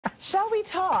Shall we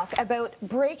talk about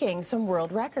breaking some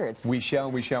world records? We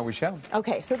shall.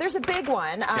 Okay, so there's a big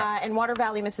one in Water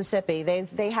Valley, Mississippi.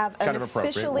 They have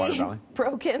officially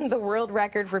broken the world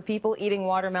record for people eating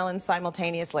watermelons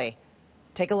simultaneously.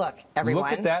 Take a look, everyone.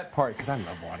 Look at that part, because I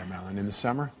love watermelon in the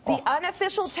summer. The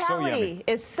unofficial tally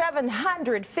is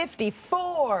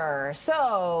 754.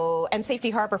 So, and Safety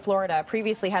Harbor, Florida,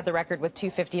 previously had the record with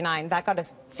 259. That got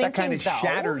us thinking, that kind of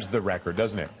shatters the record,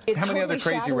 doesn't it? How many other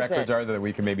crazy records are there that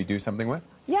we can maybe do something with?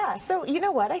 Yeah, so you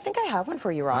know what? I think I have one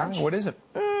for you, Raj. What is it?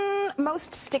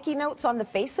 Most sticky notes on the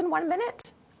face in 1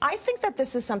 minute. I think that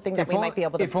this is something that we might be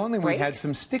able to If only break. we had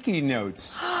some sticky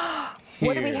notes.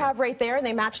 What do we have right there? And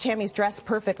they match Tammy's dress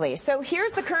perfectly. So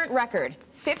here's the current record,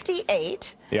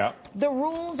 58. Yeah. The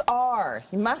rules are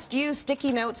you must use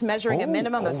sticky notes measuring a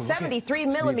minimum of 73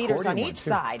 millimeters on each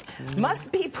side.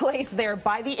 Must be placed there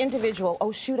by the individual.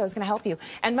 Oh, shoot, I was going to help you.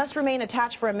 And must remain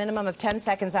attached for a minimum of 10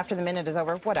 seconds after the minute is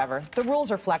over. Whatever. The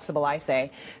rules are flexible, I say.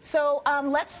 So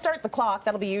let's start the clock.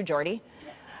 That'll be you, Jordy.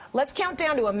 Let's count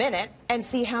down to a minute and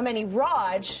see how many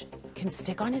Raj can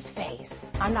stick on his face.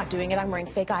 I'm not doing it. I'm wearing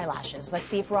fake eyelashes. Let's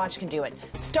see if Raj can do it.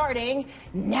 Starting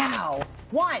now.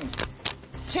 1,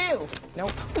 2,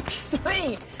 nope,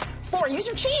 3, 4. Use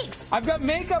your cheeks. I've got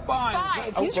makeup on.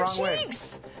 5. Use your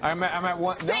cheeks. I'm at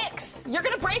 1. 6. You're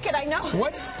going to break it, I know.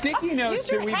 What sticky notes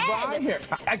do we buy here?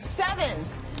 7,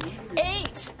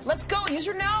 8. Let's go. Use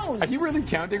your nose. Are you really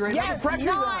counting right now? Yes,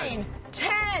 9,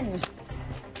 10.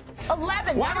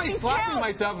 11. Why am I slapping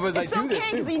myself as I do this? It's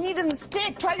okay, because you need it in the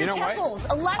stick. Try your temples.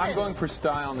 11. I'm going for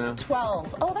style now.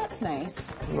 12. Oh, that's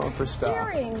nice. I'm going for style.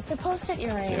 Earrings. They're post-it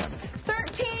earrings.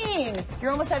 13.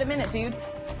 You're almost at a minute, dude.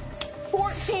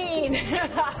 14. I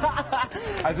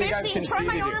think 15. Try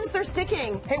my arms. They're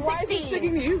sticking. Hey, why 16. is it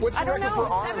sticking to you? What's the record for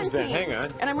arms 17. then? Hang on.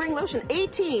 And I'm wearing lotion.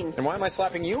 18. And why am I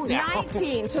slapping you now?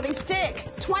 19. So they stick.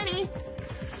 20.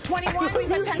 21. We've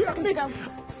got 10 seconds to go.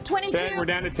 22. 10, we're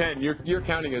down to 10. Your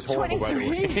counting is horrible,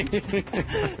 23. by the way.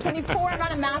 24. I'm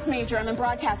not a math major. I'm in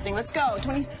broadcasting. Let's go.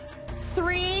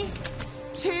 23,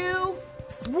 2,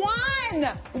 1.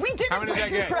 We did How many did I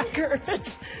get? Record.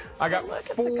 I got 4.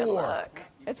 It's a good look.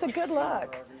 It's a good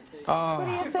look. What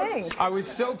do you think? I was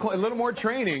so close. A little more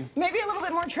training. Maybe a little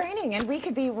bit more training, and we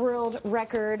could be world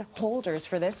record holders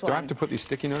for this one. Do I have to put these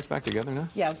sticky notes back together now?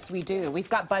 Yes, we do. We've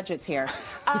got budgets here.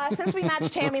 Since we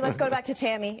matched Tammy, let's go back to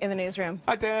Tammy in the newsroom.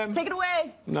 Hi, Tam. Take it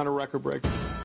away. I'm not a record breaker.